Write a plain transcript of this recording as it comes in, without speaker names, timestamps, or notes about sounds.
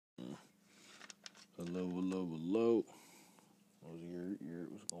Hello, hello, hello.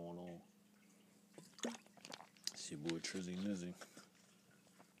 What's going on? It's your boy Trizzy Nizzy.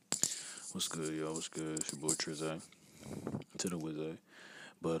 What's good, y'all? What's good? It's your boy Trizzy. To the Wizzy.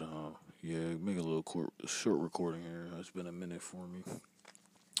 But, yeah, make a little short recording here. It's been a minute for me.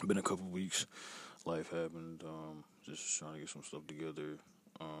 Been a couple weeks. Life happened. Just trying to get some stuff together,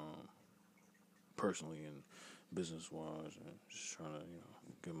 personally and business wise, and just trying to,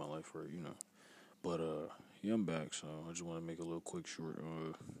 get my life right. But, yeah, I'm back, so I just want to make a little quick, short,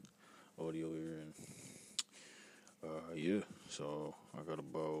 audio here, and yeah, so I got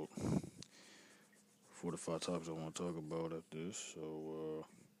about 4 to 5 topics I want to talk about after this. So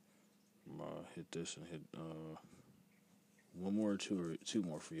I'm gonna hit this and hit one more or two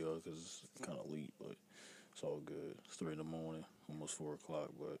more for y'all because it's kind of late, but it's all good. It's 3 in the morning, almost 4 o'clock,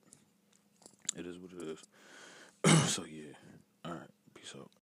 but it is what it is. So yeah, all right, peace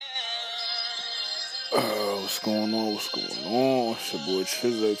out. What's going on? What's going on? It's your boy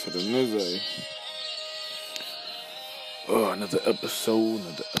Trizzy to the Nizzy. Another episode.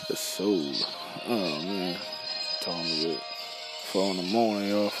 Oh man, time is it? 4 in the morning,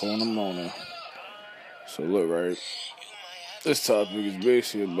 y'all. 4 in the morning. So look, right. This topic is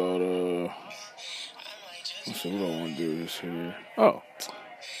basically about let's see, what do I want to do this here? Oh,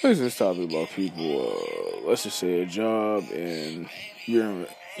 this topic about people. Let's just say a job and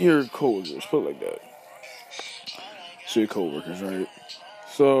your coworkers. Put it like that. So your coworkers, right?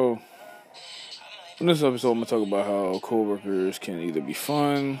 So in this episode, I'm gonna talk about how coworkers can either be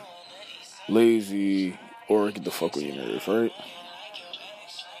fun, lazy, or get the fuck on your nerves, right?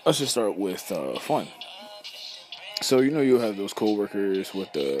 Let's just start with fun. So you'll have those coworkers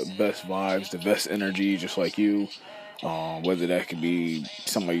with the best vibes, the best energy, just like you. Whether that could be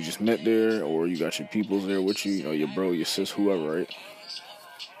somebody you just met there, or you got your peoples there with you, your bro, your sis, whoever, right?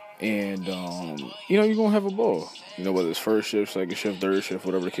 And you're gonna have a ball. Whether it's first shift, second shift, third shift,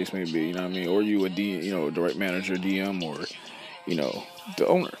 whatever the case may be. You know what I mean? Or you a direct manager, DM, or the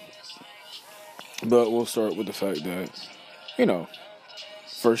owner. But we'll start with the fact that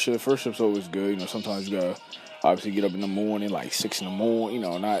first shift's always good. Sometimes you gotta obviously get up in the morning, like 6 in the morning.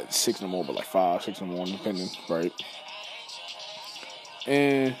 Not 6 in the morning, but like 5, 6 in the morning, depending, right?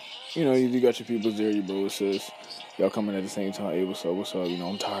 And you got your peoples there, your bro, sis. Y'all coming at the same time. Hey, what's up? What's up?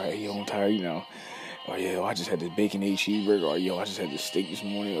 I'm tired. Hey, I'm tired. Oh yeah, I just had this bacon egg cheeseburger. Or I just had this steak this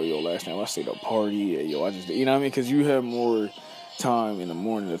morning. Or last night I stayed at a party. I just what I mean? Because you have more time in the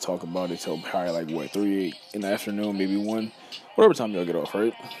morning to talk about it till probably like 3 in the afternoon, maybe 1, whatever time y'all get off,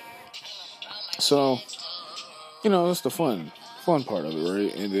 right? So that's the fun part of it,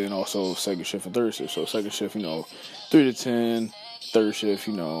 right? And then also second shift and third shift. So second shift, 3 to 10. Third shift,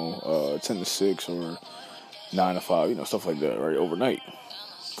 10 to 6 or 9 to 5, stuff like that, right? Overnight.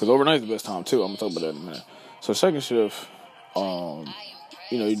 Because overnight's the best time, too. I'm going to talk about that in a minute. So second shift, you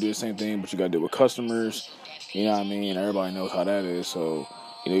do the same thing, but you got to deal with customers. You know what I mean? Everybody knows how that is. So,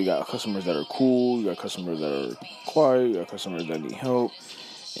 you got customers that are cool. You got customers that are quiet. You got customers that need help.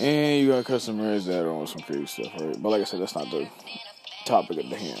 And you got customers that are on some crazy stuff, right? But like I said, that's not the topic at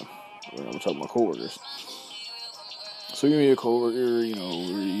the hand. I'm talking about coworkers. So you and your coworker,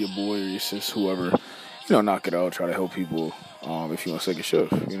 your boy or your sis, whoever, knock it out. Try to help people. If you want second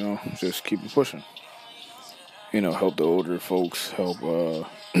shift, just keep it pushing. Help the older folks. Help,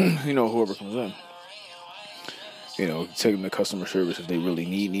 whoever comes in. Take them to customer service if they really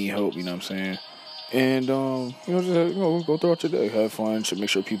need help. You know what I'm saying? And just go throughout your day, have fun. Make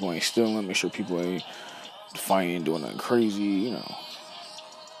sure people ain't stealing. Make sure people ain't fighting, doing nothing crazy.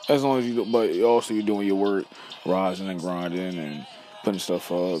 As long as you do, but also you're doing your work, rising and grinding and putting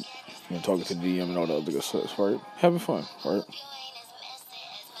stuff up, talking to the DM and all the other good stuff, right? Having fun, right?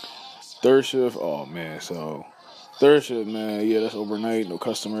 Third shift, oh man, so third shift, man, yeah, that's overnight, no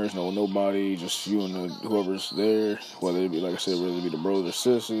customers, no nobody, just you and whoever's there, whether it be, like I said, whether it be the bros or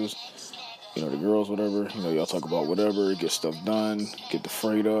sisters, the girls, whatever, y'all talk about whatever, get stuff done, get the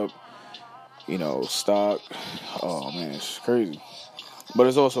freight up, stock, oh man, it's crazy. But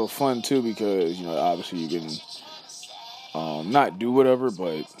it's also fun, too, because, obviously you can not do whatever,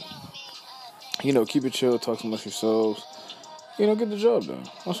 but, keep it chill, talk amongst yourselves, get the job done.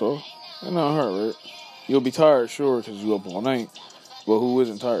 That's all. It's not hard, right? You'll be tired, sure, because you up all night, but who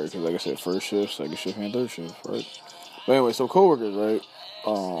isn't tired? Because, like I said, first shift, second shift, and third shift, right? But anyway, so coworkers, right?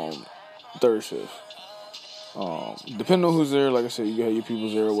 Third shift. Depending on who's there, like I said, you got your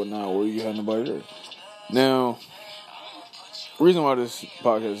people's there or whatnot, or you have nobody there. Now, the reason why this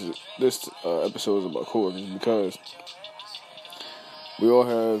podcast, this episode is about coworkers is because we all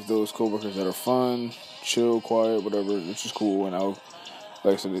have those coworkers that are fun, chill, quiet, whatever, which is cool, and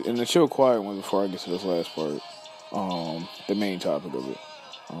like I said, in the chill quiet one before I get to this last part, the main topic of it.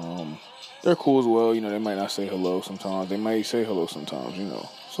 They're cool as well. They might not say hello sometimes. They might say hello sometimes.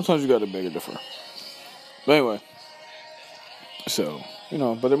 Sometimes you got to beg or differ. But anyway, so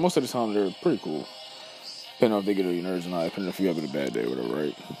but most of the time they're pretty cool. Depending on if they get on your nerves or not. Depending if you having a bad day or whatever,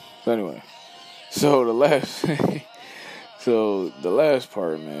 right? But anyway, so the last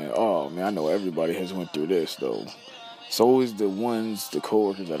part, man. Oh man, I know everybody has went through this though. It's always the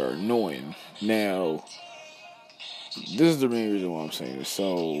coworkers that are annoying. Now, this is the main reason why I'm saying this.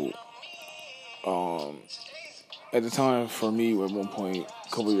 So, at the time for me, at one point, a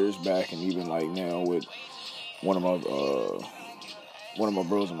couple years back, and even like now with one of my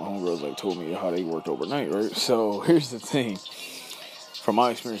bros and my homegirls like told me how they worked overnight, right? So here's the thing, from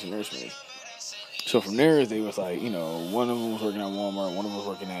my experience in their experience. So from there, they was like, one of them was working at Walmart, one of them was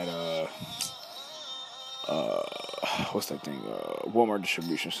working at what's that thing? Walmart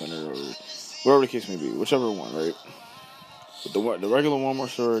distribution center or whatever the case may be, whichever one, right? But the regular Walmart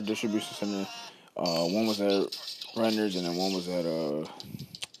store distribution center, one was at Renner's and then one was at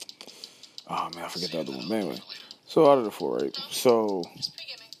I forget the other one. But anyway, so out of the four, right? So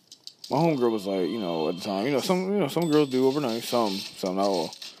my homegirl was like, at the time, some girls do overnight, some not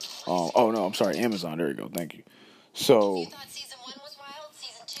all. I'm sorry, Amazon. There you go. Thank you. So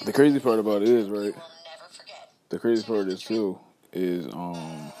the crazy part about it is, right? The crazy part of this too is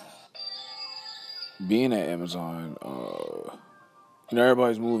being at Amazon.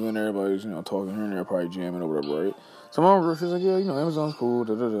 Everybody's moving, everybody's talking here and there, probably jamming or whatever, right? So my homegirl, she's like, yeah, Amazon's cool,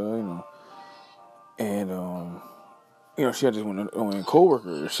 and she had this one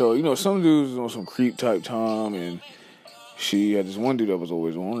coworker. So some dudes on some creep type time, and she had this one dude that was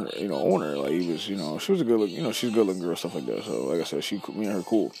always on her. Like he was, she was a good look, she's a good looking girl, stuff like that. So like I said, me and her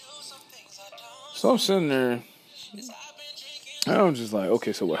cool. So I'm sitting there, and I'm just like,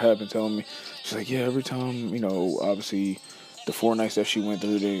 okay, so what happened? Tell me. She's like, yeah, every time, obviously the 4 nights that she went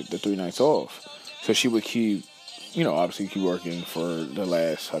through, the 3 nights off. So she would keep, obviously keep working for the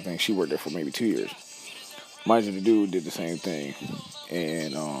last, I think she worked there for maybe 2 years. Mind you, the dude did the same thing.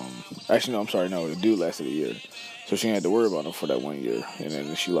 And, actually, no, I'm sorry, no, the dude lasted a year. So she didn't have to worry about him for that 1 year. And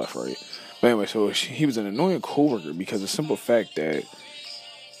then she left, right? But anyway, so he was an annoying coworker because the simple fact that,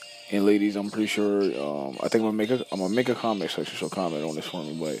 and ladies, I'm pretty sure, I think I'm gonna make a comment section, so comment on this for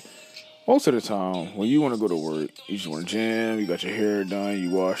me, but most of the time, when you want to go to work, you just want to gym, you got your hair done, you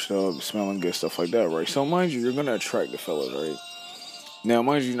washed up, smelling good, stuff like that, right? So mind you, you're going to attract the fellas, right? Now,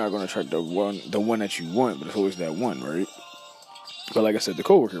 mind you, you're not going to attract the one that you want, but it's always that one, right? But like I said, the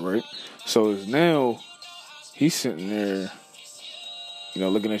coworker, right? So now, he's sitting there,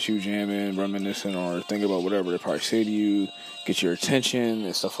 looking at you jamming, reminiscing, or thinking about whatever they probably say to you, get your attention,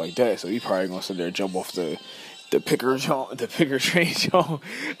 and stuff like that. So he's probably going to sit there and jump off the picker train,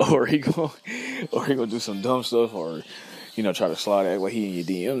 or he gonna do some dumb stuff, or try to slide act like he in your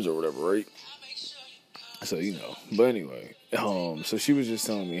DMs or whatever, right? So but anyway, so she was just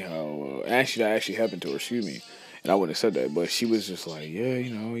telling me how actually that actually happened to her. Excuse me, and I wouldn't have said that, but she was just like, yeah,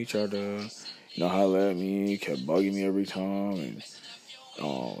 he tried to holler at me, he kept bugging me every time, and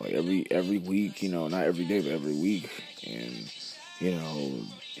like every week, not every day, but every week, and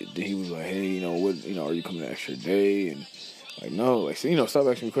he was like, hey, what, are you coming an extra day? And like, no, like, so, stop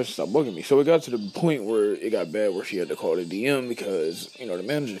asking me questions, stop bugging me. So it got to the point where it got bad, where she had to call the DM because, the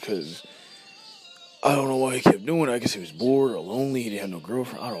manager, because I don't know why he kept doing it. I guess he was bored or lonely. He didn't have no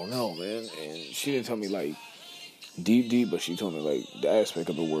girlfriend. I don't know, man. And she didn't tell me like deep, but she told me like the aspect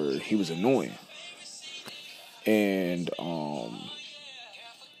of it where he was annoying. And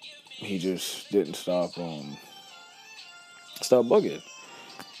he just didn't stop bugging.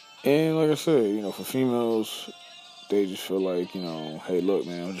 And like I said, for females, they just feel like, hey, look,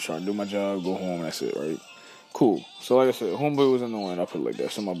 man, I'm just trying to do my job, go home, and that's it, right? Cool. So like I said, homeboy was annoying. I put it like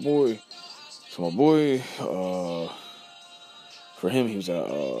that. So my boy, for him, he was at,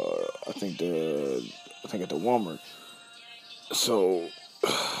 I think at the Walmart. So,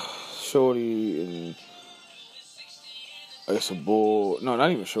 Shorty and I guess a Bull. No, not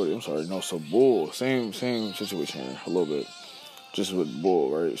even Shorty. I'm sorry. No, so Bull. Same situation a little bit. Just with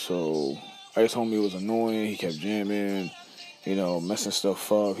Bull, right? So I guess homie was annoying. He kept jamming, messing stuff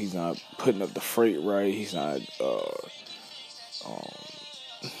up. He's not putting up the freight right. He's not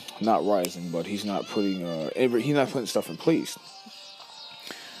rising, but he's not putting stuff in place.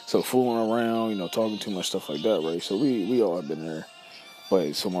 So fooling around, talking too much, stuff like that, right? So we all have been there.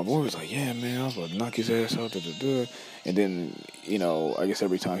 But so my boy was like, yeah, man, I was about to knock his ass out, and then, I guess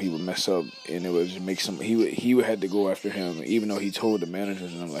every time he would mess up, and it would just make he would have to go after him, even though he told the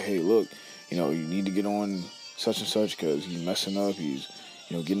managers, and I'm like, hey, look, you need to get on such and such, because he's messing up, he's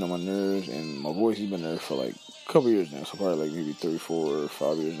getting on my nerves. And my boy, he's been there for like a couple years now, so probably like maybe 3, 4, or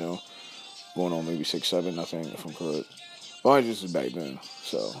 5 years now, going on maybe 6, 7, I think, if I'm correct. But I just was back then,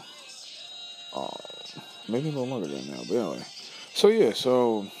 so maybe a little longer than now. But anyway, so yeah,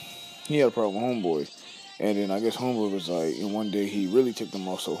 so he had a problem with Homeboy. And then I guess Homeboy was like, and one day he really took them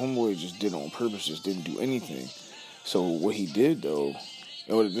off. So Homeboy just did it on purpose, just didn't do anything. So what he did though,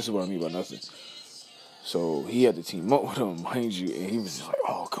 and this is what I mean by nothing. So he had to team up with him, mind you, and he was just like,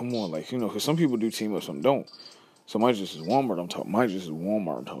 oh, come on, like, because some people do team up, some don't. So mine just is Walmart I'm talking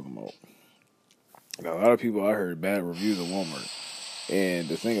about. Like, a lot of people I heard bad reviews of Walmart. And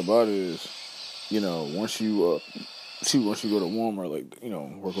the thing about it is, once you go to Walmart, like,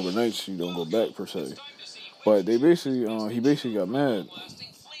 work overnight, you don't go back per se. But he basically got mad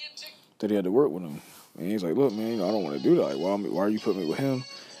that he had to work with him. And he's like, look, man, I don't want to do that. Like, why are you putting me with him?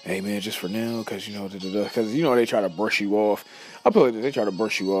 Hey, man, just for now, because, because, they try to brush you off. I feel like they try to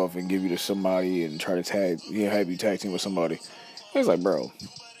brush you off and give you to somebody and try to have you tag team with somebody. And it's like, bro,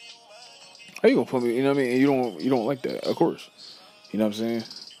 how you going to put me, you know what I mean? And you don't like that, of course. You know what I'm saying?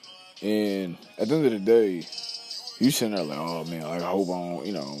 And at the end of the day, you sitting there like, oh, man, like, I hope I don't,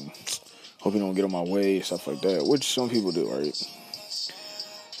 hope you don't get on my way and stuff like that, which some people do, right?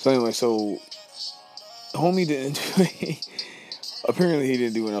 So anyway, homie didn't do apparently he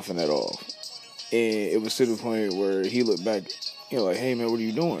didn't do nothing at all. And it was to the point where he looked back, like, hey, man, what are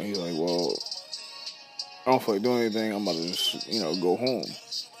you doing? He's like, well, I don't feel like doing anything. I'm about to just, go home.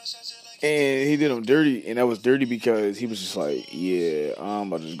 And he did him dirty, and that was dirty because he was just like, yeah, I'm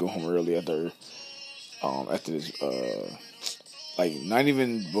about to just go home early after this, like, not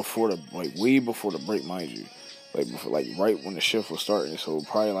even before way before the break, mind you. Right when the shift was starting, so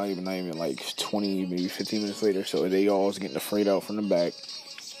probably not even like 20, maybe 15 minutes later. So they all was getting the freight out from the back,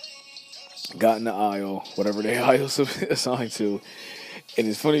 got in the aisle, whatever the aisle assigned to, and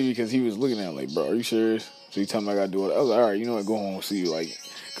it's funny because he was looking at him like, bro, are you serious? So he told me I gotta do it. I was like, all right, you know what, go home and see you, like,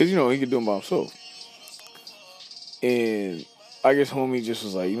 cause he could do it by himself. And I guess homie just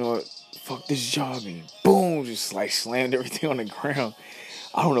was like, you know what, fuck this job, and boom, just like slammed everything on the ground.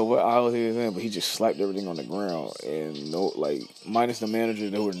 I don't know what aisle he was in, but he just slapped everything on the ground. And minus the manager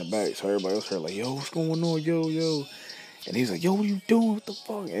that were in the back. So everybody else heard like, yo, what's going on, yo? And he's like, yo, what are you doing? What the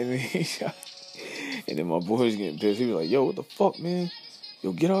fuck? And then my boy was getting pissed. He was like, yo, what the fuck, man?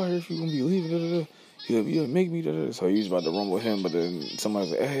 Yo, get out here if you're going to be leaving. He's like, yeah, make me. So he was about to run with him, but then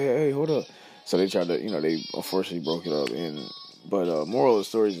somebody was like, hey, hold up. So they tried to, they unfortunately broke it up. But moral of the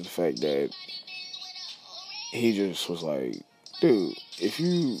story is the fact that he just was like, dude, if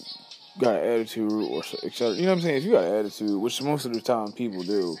you got an attitude or etc., you know what I'm saying? If you got an attitude, which most of the time people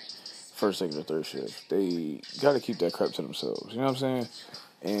do, first, second, or third shift, they got to keep that crap to themselves. You know what I'm saying?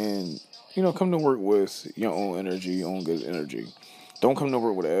 And, come to work with your own energy, your own good energy. Don't come to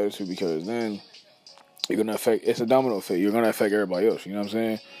work with an attitude because then you're going to affect, it's a domino effect. You're going to affect everybody else. You know what I'm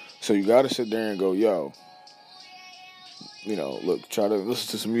saying? So you got to sit there and go, yo, look, try to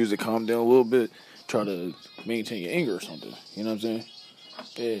listen to some music, calm down a little bit. Try to maintain your anger or something. You know what I'm saying?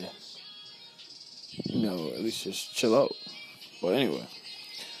 Yeah. At least just chill out. But anyway.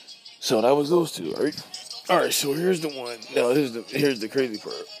 So that was those two, right? Alright, so here's the one. Now here's the crazy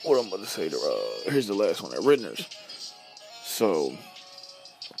part. What I'm about to say here's the last one at Ridner's. So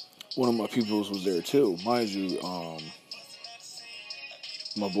one of my pupils was there too. Mind you,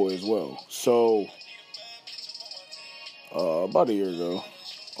 my boy as well. So about a year ago,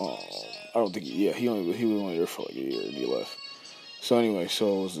 I don't think, he was only there for like a year and he left. So anyway,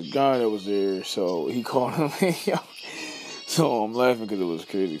 so it was the guy that was there, so he called him, so I'm laughing because it was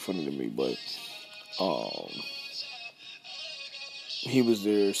crazy funny to me, but, he was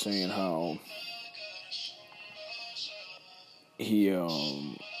there saying how he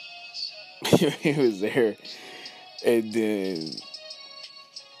was there, and then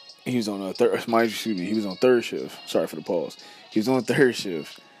he was on he was on third shift, sorry for the pause, he was on third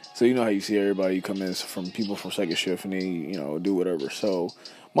shift. So you know how you see everybody come in from people from second shift and they, do whatever. So,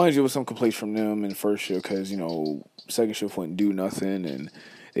 mind you, there was some complaints from them in first shift because, second shift wouldn't do nothing and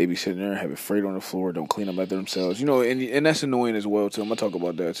they'd be sitting there having freight on the floor, don't clean up after themselves. And that's annoying as well, too. I'm going to talk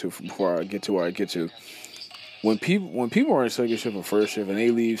about that, too, before I get to where I get to. When people are in second shift or first shift and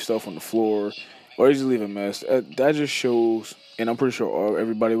they leave stuff on the floor or they just leave a mess, that just shows, and I'm pretty sure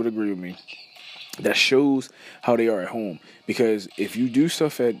everybody would agree with me, that shows how they are at home. Because if you do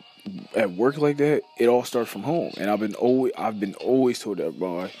stuff at work like that, it all starts from home. And I've been always told that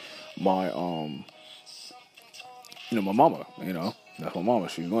by my my mama. That's my mama.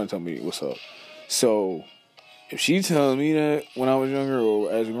 She's going to tell me what's up. So if she tells me that when I was younger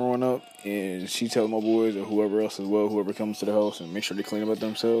or as growing up, and she tells my boys or whoever else as well, whoever comes to the house and make sure they clean up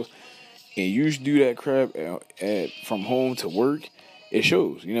themselves, and you do that crap from home to work, it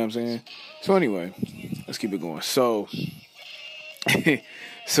shows. You know what I'm saying? So anyway, let's keep it going. So,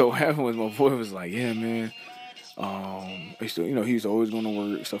 so what happened was my boy was like, yeah, man. He was always going to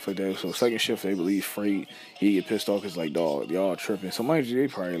work, stuff like that. So second shift, they believe freight. He get pissed off because like, dog, y'all tripping. So mind you, they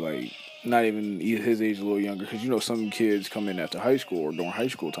probably like not even his age, a little younger, because some kids come in after high school or during high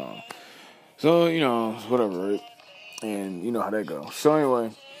school time. So whatever, right? And you know how that goes. So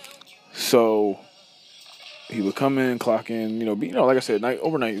anyway, he would come in, clock in, like I said,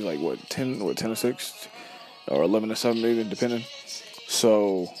 overnight is like 10 to 6 or 11 to 7 maybe, depending.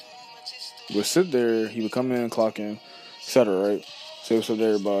 So he would sit there, he would come in, clock in, etc., right? Say what's up to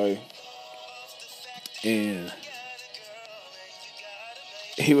everybody. And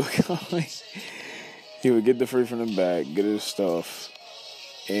he would come, he would get the freight from the back, get his stuff,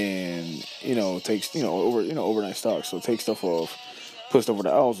 and, takes, overnight stock. So take stuff off, put stuff where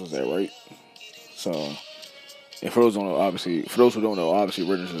the owls was at, right? So, and for those who don't know, obviously,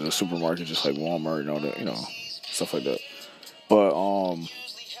 Ritters is a supermarket just like Walmart and all that, stuff like that. But,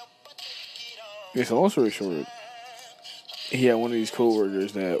 so long story short, he had one of these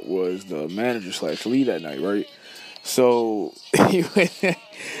coworkers that was the manager / lead that night, right? So he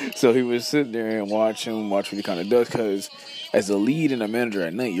would sit there and watch what he kind of does, because as a lead and a manager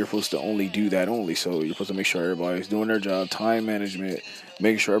at night, you're supposed to only do that only. So you're supposed to make sure everybody's doing their job, time management,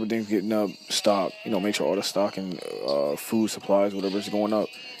 making sure everything's getting up, stock, make sure all the stock and food supplies, whatever's going up,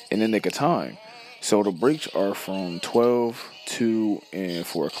 and then take a time. So the breaks are from 12, 2, and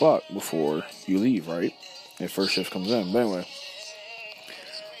 4 o'clock before you leave, right? And first shift comes in. But anyway,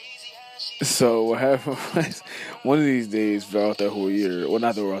 so what happened was, one of these days throughout that whole year, well,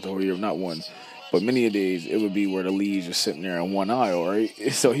 not throughout the whole year, not one, but many of days, it would be where the leads are sitting there in one aisle, right?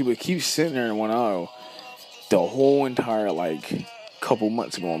 So he would keep sitting there in one aisle the whole entire, couple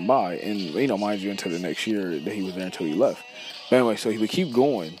months going by. And, mind you, until the next year that he was there until he left. But anyway, so he would keep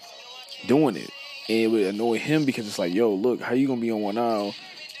going, doing it. And it would annoy him because it's like, yo, look, how you going to be on one aisle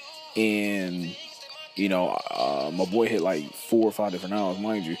and, my boy hit 4 or 5 different aisles,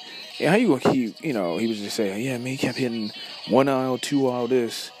 mind you. And how you going to keep, he was just saying, yeah, man, he kept hitting one aisle, 2 aisle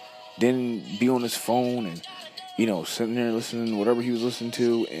this, then be on his phone and, sitting there listening to whatever he was listening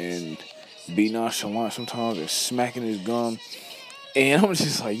to and be nonchalant sometimes and smacking his gum. And I'm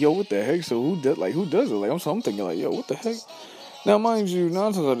just like, yo, what the heck? So who does it? I'm thinking yo, what the heck? Now, mind you,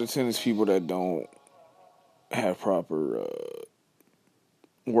 9 times out of 10 is people that don't have proper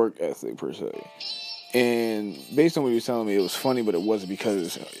work ethic, per se. And based on what you were telling me, it was funny, but it wasn't,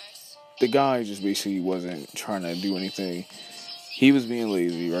 because the guy just basically wasn't trying to do anything. He was being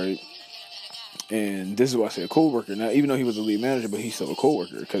lazy, right? And this is why I say a coworker. Now, even though he was a lead manager, but he's still a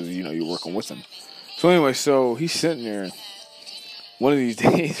coworker, because, you're working with him. So anyway, so he's sitting there one of these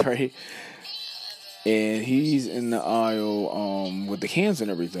days, right? And he's in the aisle with the cans and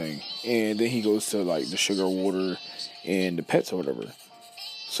everything. And then he goes to, the sugar, water, and the pets or whatever.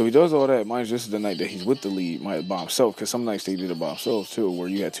 So he does all that. Mind you, this is the night that he's with the lead by himself, because some nights they did it by themselves, too, where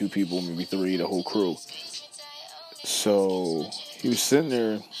you had 2 people, maybe 3, the whole crew. So he was sitting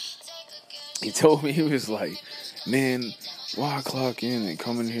there. He told me, he was like, man, why clock in and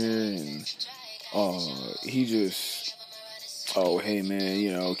come in here? And he just, oh, hey,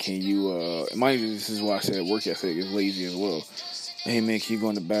 man, can you, mind you, this is why I said work ethic is lazy as well. Hey, man, can you go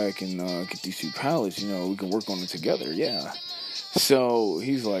in the back and get these 2 pallets? We can work on it together. Yeah. So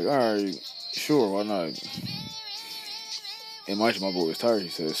he's like, all right, sure, why not? And mind you, my boy was tired, he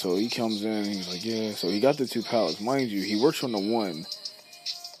said. So he comes in and he's like, yeah. So he got the 2 pallets. Mind you, he works on the one,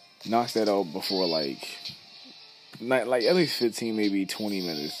 knocks that out before at least 15, maybe 20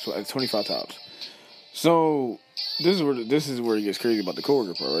 minutes, 25 tops. So this is where it gets crazy about the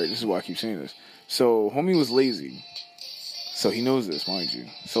coworker part, right? This is why I keep saying this. So homie was lazy. So he knows this, mind you.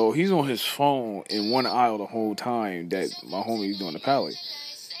 So he's on his phone in one aisle the whole time that my homie's doing the pallet.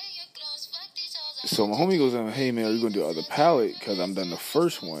 So my homie goes in, hey man, are you going to do the other pallet? Because I'm done the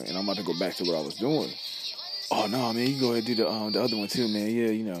first one and I'm about to go back to what I was doing. Oh no, man, you go ahead and do the other one too, man. Yeah,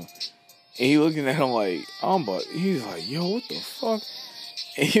 And he looking at him like, but he's like, yo, what the fuck?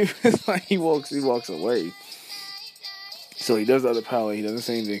 And he was like, he walks away. So he does the other pallet. He does the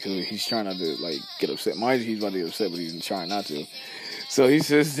same thing because he's trying not to get upset. Mind you, he's about to get upset, but he's trying not to. So he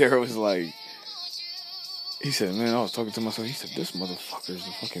sits there, was like, he said, man, I was talking to myself. He said, this motherfucker's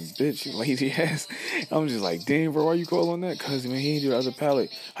a fucking bitch, lazy ass. I'm just like, damn, bro, why you calling that? Cause man, he ain't do the other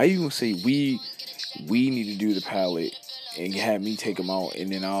pallet. How you gonna say we need to do the pallet and had me take him out,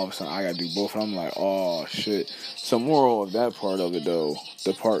 and then all of a sudden I gotta do both. And I'm like, oh shit. So moral of that part of it though,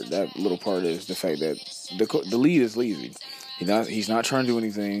 that little part is the fact that the lead is lazy. He's not trying to do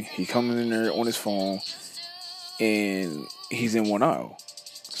anything. He coming in there on his phone, and he's in one aisle.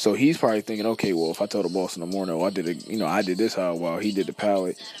 So he's probably thinking, okay, well, if I tell the boss in the morning, oh, I did this aisle while he did the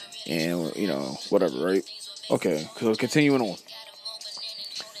pallet, and whatever, right? Okay, so continuing on.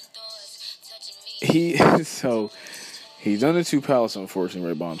 So he's done the 2 pallets, unfortunately,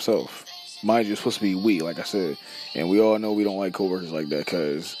 right by himself. Mind you, it's supposed to be we, like I said, and we all know we don't like coworkers like that,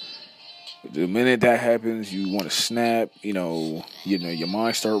 because the minute that happens, you want to snap. Your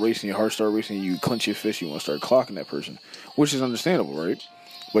mind start racing, your heart start racing. You clench your fist. You want to start clocking that person, which is understandable, right?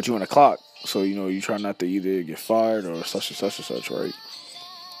 But you want to clock, so you try not to either get fired or such and such and such, right?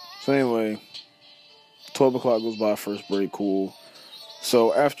 So anyway, 12 o'clock goes by, first break, cool.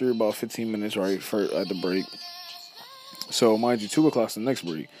 So after about 15 minutes, right, at the break. So mind you, 2 o'clock's the next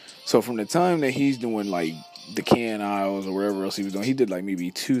break. So from the time that he's doing like the can aisles or whatever else he was doing, he did like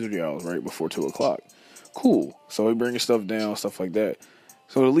maybe 2-3 hours right before 2 o'clock. Cool. So he bringing stuff down, stuff like that.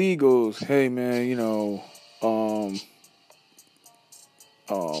 So the lead goes, hey man,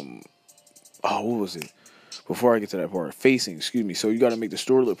 what was it? Before I get to that part, facing, excuse me. So you got to make the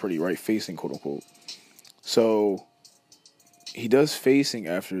store look pretty, right? Facing, quote unquote. So he does facing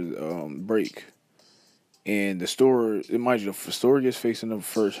after break. And the store, mind you, the store gets faced in the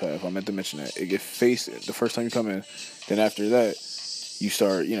first half. I meant to mention that. It gets faced the first time you come in. Then after that, you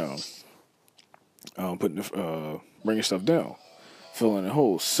start, bringing stuff down, filling the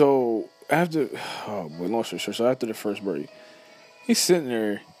holes. So after, long story short, so after the first break, he's sitting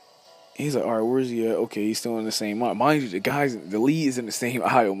there. He's like, all right, where's he at? Okay, he's still in the same aisle. Mind you, the lead is in the same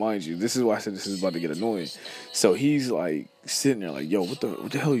aisle, mind you. This is why I said this is about to get annoying. So he's like sitting there like, yo, what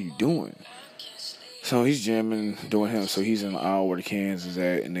the hell are you doing? So he's jamming, doing him. So he's in the aisle where the cans is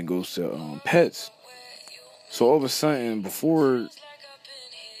at, and then goes to pets. So all of a sudden,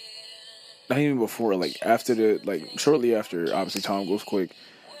 shortly after, obviously time goes quick,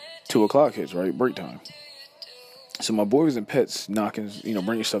 2 o'clock hits, right? Break time. So my boy was in pets knocking,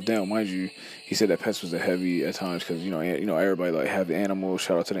 bringing stuff down. Mind you, he said that pets was a heavy at times because, everybody like have the animals.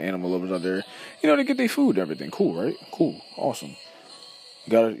 Shout out to the animal lovers out there. They get their food and everything. Cool, right? Cool. Awesome.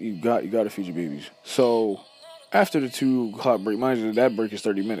 You gotta feed your babies. So after the 2 o'clock break, mind you, that break is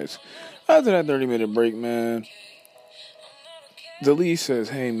 30 minutes. After that 30-minute break, man, the lead says,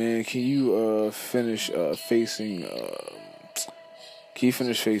 hey man, can you finish facing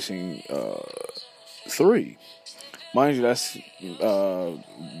 3? Mind you, that's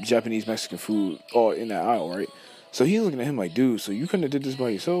Japanese Mexican food all in that aisle, right? So he's looking at him like, dude, so you couldn't have did this by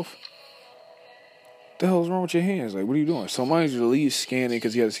yourself? The hell's wrong with your hands? Like, what are you doing? So mind you, the lead's scanning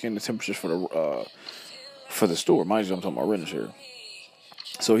because he had to scan the temperatures for the store. Mind you, I'm talking about renters here.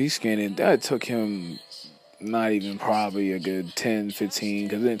 So he's scanning. That took him not even probably a good 10, 15,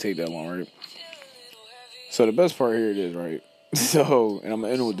 because it didn't take that long, right? So the best part here it is, right? So, and I'm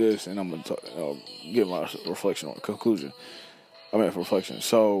going to end with this, and I'm going to give my reflection on conclusion. Reflection.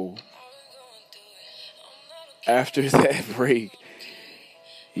 So, after that break,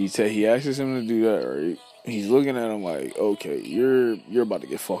 he asks him to do that, right? He's looking at him like, okay, you're about to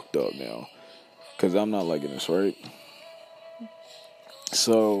get fucked up now, because I'm not liking this, right?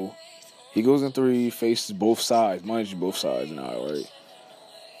 So, he goes in 3, faces both sides, mind you, both sides in the aisle, right?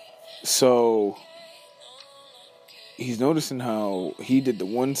 So he's noticing how he did the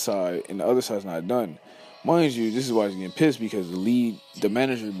one side and the other side's not done. Mind you, this is why he's getting pissed, because the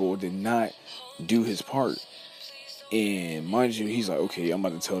manager board did not do his part. And mind you, he's like, okay, I'm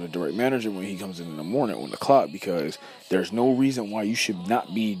about to tell the direct manager when he comes in the morning on the clock, because there's no reason why you should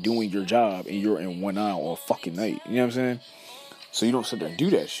not be doing your job and you're in one aisle all fucking night. You know what I'm saying? So you don't sit there and do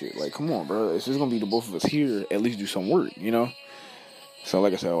that shit. Like, come on, bro. If it's going to be the both of us here, at least do some work, So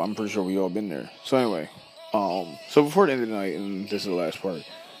like I said, I'm pretty sure we all been there. So anyway, so before the end of the night, and this is the last part.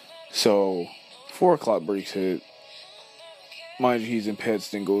 So 4 o'clock breaks hit. Mind you, he's in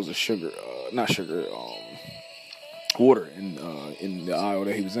pets, then goes to water in the aisle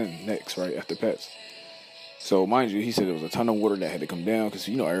that he was in next, right after pets. So mind you, he said there was a ton of water that had to come down, because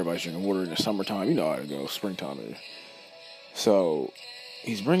everybody's drinking water in the summertime. You know how it goes, springtime there. So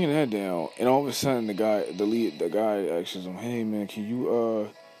he's bringing that down, and all of a sudden the guy asks him, "Hey man, can you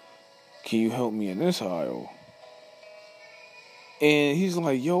help me in this aisle?" And he's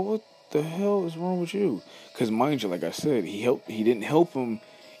like, "Yo, what the hell is wrong with you?" Because mind you, like I said, he didn't help him,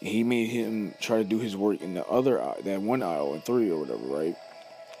 and he made him try to do his work in the other aisle, that one aisle in 3 or whatever, right?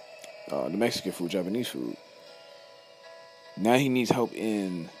 The Mexican food, Japanese food. Now he needs help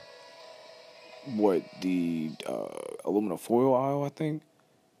in the aluminum foil aisle, I think.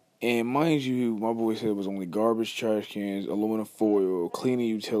 And mind you, my boy said it was only garbage, trash cans, aluminum foil, cleaning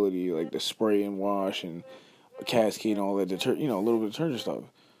utility, like the spray and wash and cascade and all that a little bit of detergent stuff.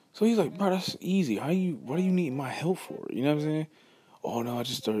 So he's like, bro, that's easy. What do you need my help for? You know what I'm saying? Oh no, I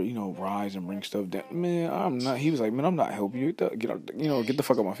just started, rise and bring stuff down. Man, I'm not. He was like, man, I'm not helping you. Get the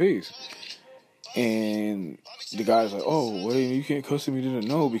fuck out my face. And the guy's like, oh, well, you can't cuss at me to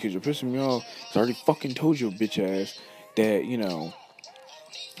no because you're pissing me off. I already fucking told your bitch ass that,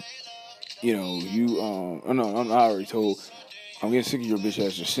 oh no, I already told. I'm getting sick of your bitch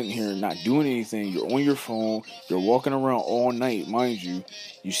ass just sitting here and not doing anything. You're on your phone. You're walking around all night, mind you.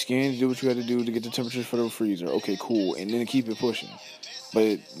 You scan to do what you got to do to get the temperatures for the freezer. Okay, cool. And then keep it pushing.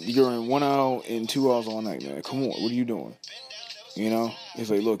 But you're in 1 hour and 2 hours all night, man. Come on. What are you doing?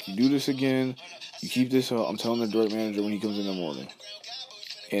 It's like, look, you do this again. You keep this up. I'm telling the direct manager when he comes in the morning.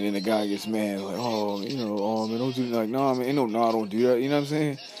 And then the guy gets mad. Like, man, don't do that. Like, no, man, I don't do that. You know what I'm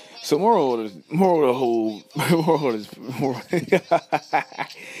saying? So moral of this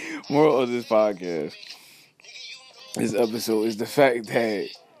podcast, this episode is the fact that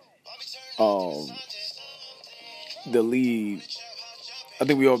the lead, I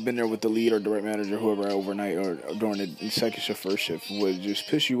think we all been there with the lead or direct manager, whoever overnight or during the second shift, first shift, would just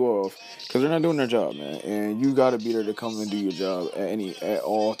piss you off because they're not doing their job, man. And you got to be there to come and do your job at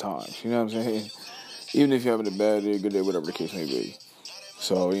all times. You know what I'm saying? Even if you're having a bad day, good day, whatever the case may be.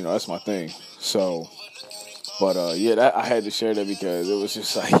 So, that's my thing. So, but, I had to share that because it was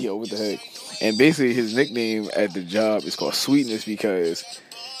just like, yo, what the heck? And basically his nickname at the job is called Sweetness because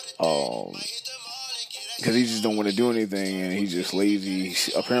he just don't want to do anything and he's just lazy.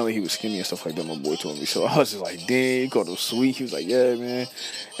 Apparently he was skinny and stuff like that, my boy told me. So I was just like, dang, he called him Sweet. He was like, yeah, man.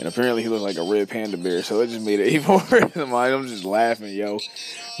 And apparently he looked like a red panda bear. So it just made it even worse. I'm just laughing, yo.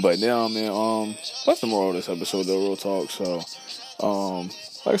 But now, man, that's the moral of this episode, though, real talk. So,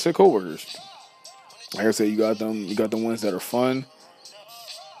 like I said, coworkers. Like I said, you got the ones that are fun,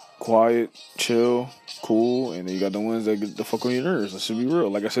 quiet, chill, cool, and then you got the ones that get the fuck on your nerves. Let's be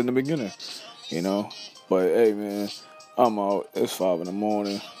real. Like I said in the beginning, But hey, man, I'm out. It's 5 a.m.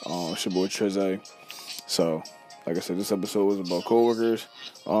 It's your boy Trezay. So, like I said, this episode was about coworkers.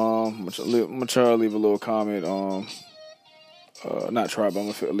 I'm gonna try to leave a little comment. Not try, but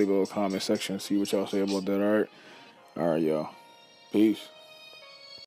I'm gonna leave a little comment section. See what y'all say about that. All right, y'all. Peace.